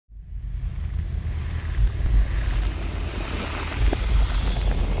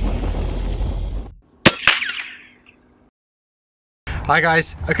Hi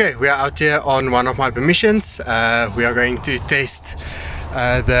guys, okay, we are out here on one of my permissions. We are going to test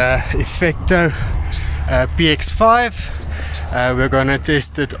the Effecto PX-5. We're going to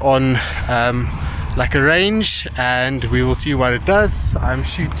test it on like a range and we will see what it does. I'm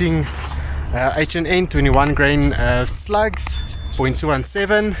shooting H&N 21 grain slugs,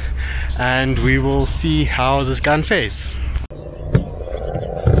 0.217, and we will see how this gun fares.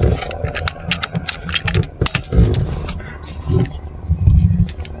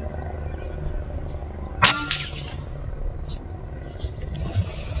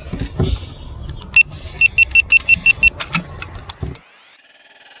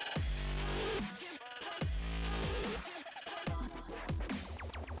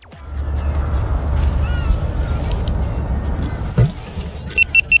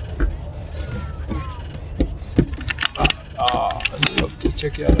 I'd love to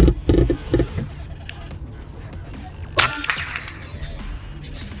check it out.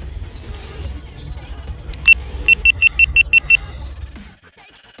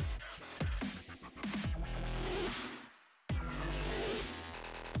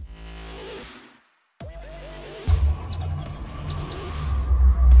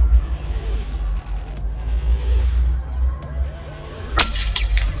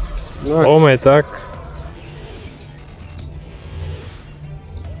 Oh my tak.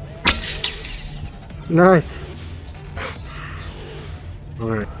 Nice.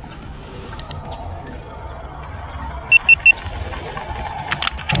 All right.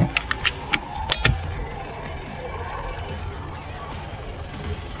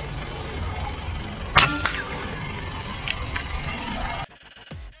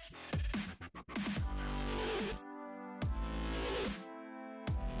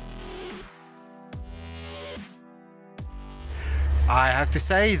 I have to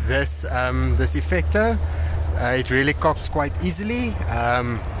say this this Effecto, it really cocks quite easily.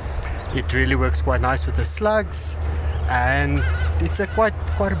 It really works quite nice with the slugs, and it's a quite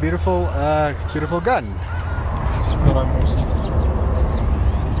a beautiful beautiful gun.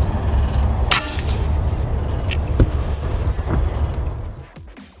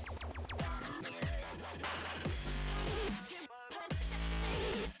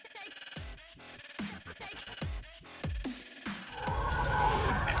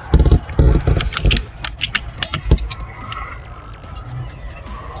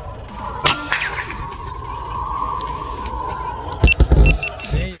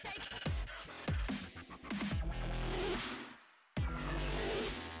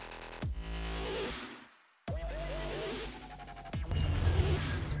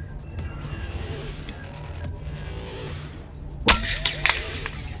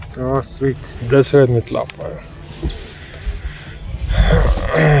 Oh, sweet. Dis wat met klap.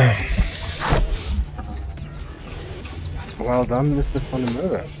 Well done, Mr. Van der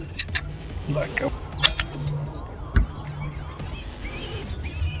Merwe. Lekker.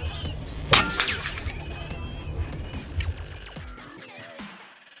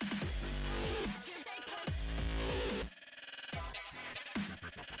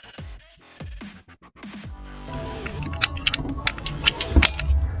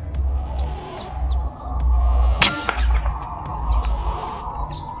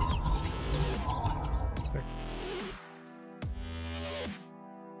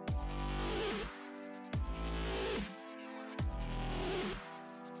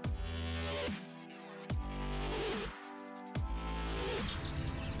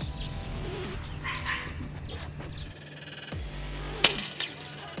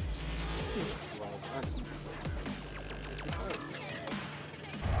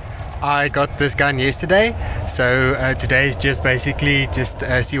 I got this gun yesterday, so today is just basically just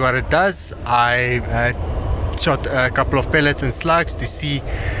see what it does. I shot a couple of pellets and slugs to see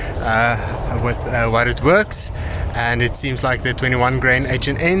with what it works, and it seems like the 21 grain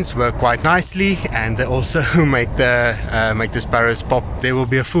H&Ns work quite nicely, and they also make the sparrows pop. There will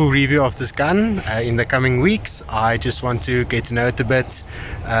be a full review of this gun in the coming weeks. I just want to get to know it a bit,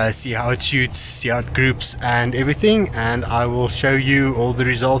 see how it shoots, see how it groups and everything, and I will show you all the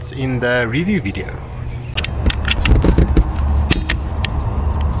results in the review video.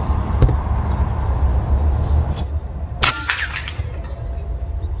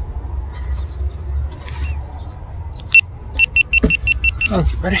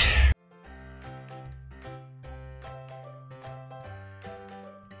 Thank you, buddy.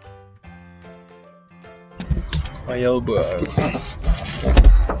 My elbow.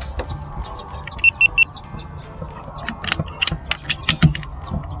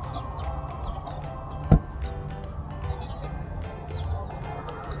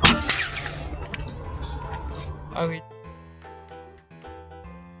 Okay.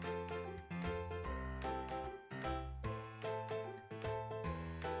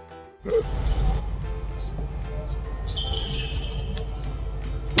 Nice.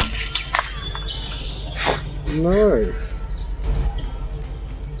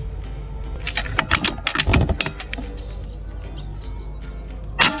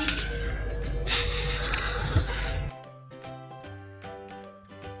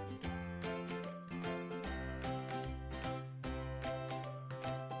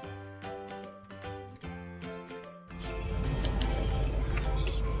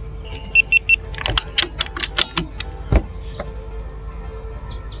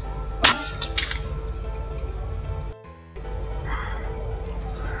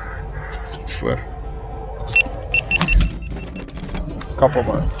 Voor. Kappel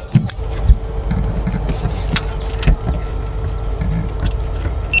maar.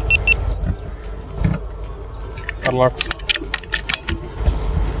 Relax.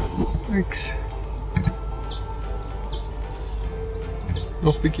 Niks.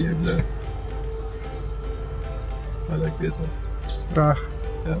 Nog een keer blij. Hij lijkt beter. Graag.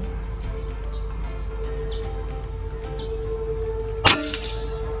 Ja.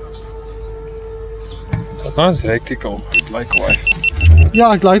 Althans reikt ik al goed, lijkt wel.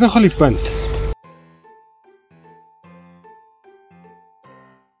 Ja, ek like nogal die punt.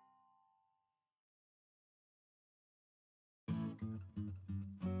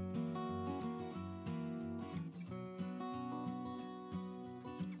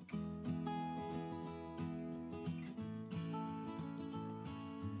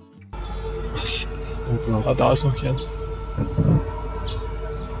 Ah, daar is nog geen.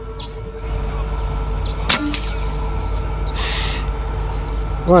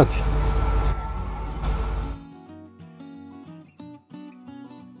 Wat?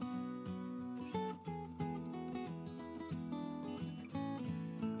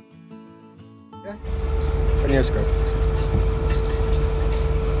 Ja. Van jou skop.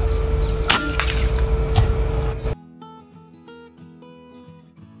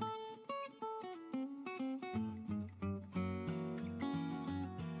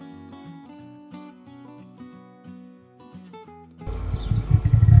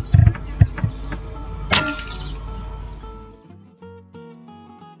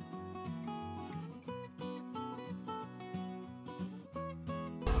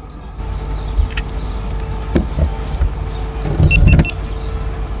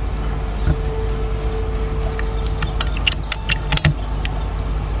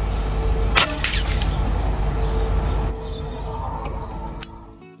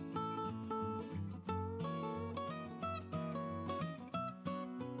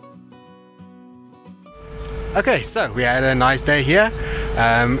 Okay, so we had a nice day here.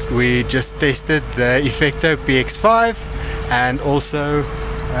 We just tested the Effecto PX-5 and also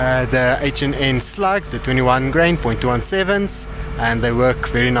the H&N Slugs, the 21 grain .217s, and they work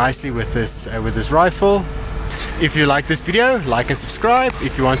very nicely with this rifle. If you like this video, like and subscribe.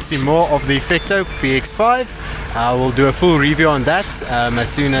 If you want to see more of the Effecto PX-5, I will do a full review on that as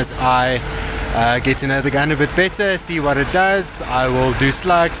soon as I get to know the gun a bit better, see what it does. I will do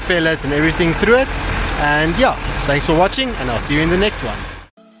slugs, pellets and everything through it. And yeah, thanks for watching and I'll see you in the next one.